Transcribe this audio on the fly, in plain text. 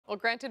Well,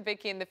 granted,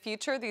 Vicky, in the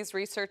future, these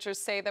researchers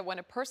say that when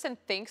a person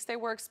thinks they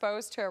were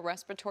exposed to a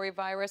respiratory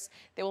virus,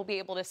 they will be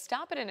able to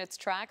stop it in its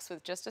tracks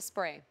with just a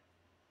spray.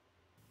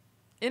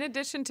 In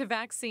addition to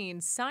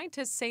vaccines,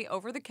 scientists say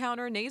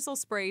over-the-counter nasal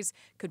sprays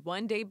could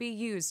one day be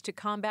used to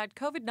combat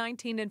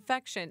COVID-19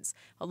 infections,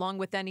 along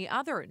with any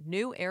other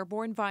new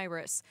airborne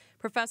virus.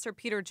 Professor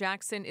Peter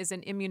Jackson is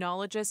an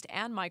immunologist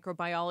and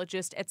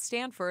microbiologist at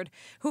Stanford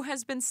who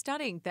has been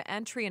studying the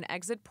entry and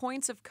exit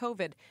points of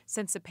COVID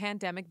since the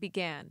pandemic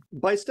began.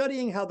 By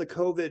studying how the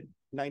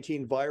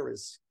COVID-19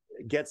 virus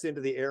gets into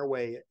the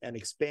airway and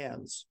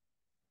expands,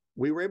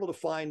 we were able to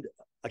find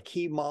a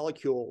key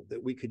molecule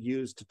that we could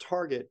use to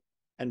target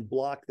and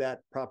block that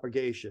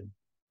propagation.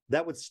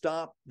 That would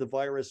stop the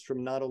virus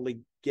from not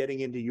only getting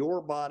into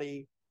your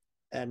body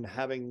and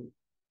having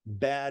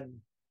bad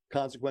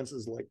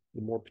consequences like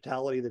the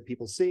mortality that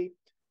people see,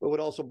 but would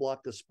also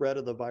block the spread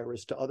of the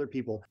virus to other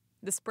people.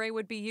 The spray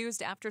would be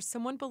used after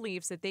someone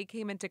believes that they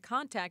came into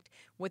contact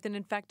with an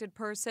infected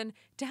person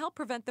to help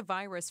prevent the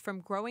virus from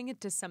growing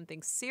into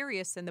something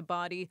serious in the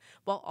body,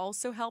 while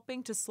also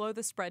helping to slow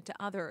the spread to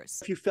others.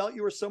 If you felt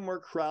you were somewhere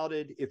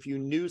crowded, if you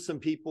knew some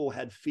people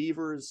had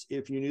fevers,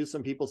 if you knew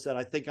some people said,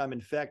 I think I'm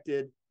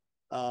infected,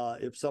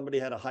 if somebody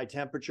had a high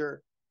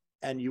temperature,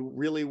 and you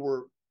really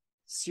were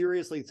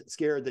seriously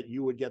scared that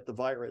you would get the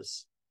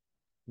virus,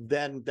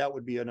 then that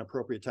would be an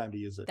appropriate time to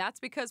use it. That's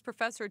because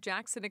Professor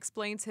Jackson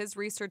explains his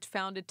research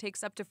found it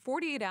takes up to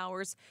 48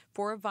 hours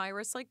for a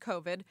virus like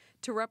COVID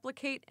to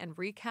replicate and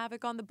wreak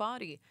havoc on the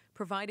body,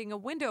 providing a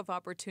window of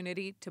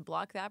opportunity to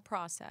block that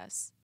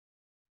process.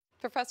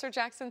 Professor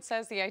Jackson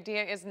says the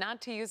idea is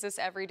not to use this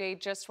every day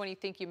just when you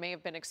think you may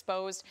have been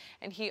exposed,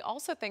 and he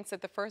also thinks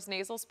that the first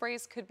nasal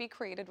sprays could be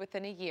created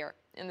within a year.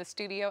 In the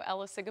studio,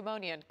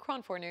 Sogomonian,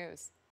 KRON 4 News.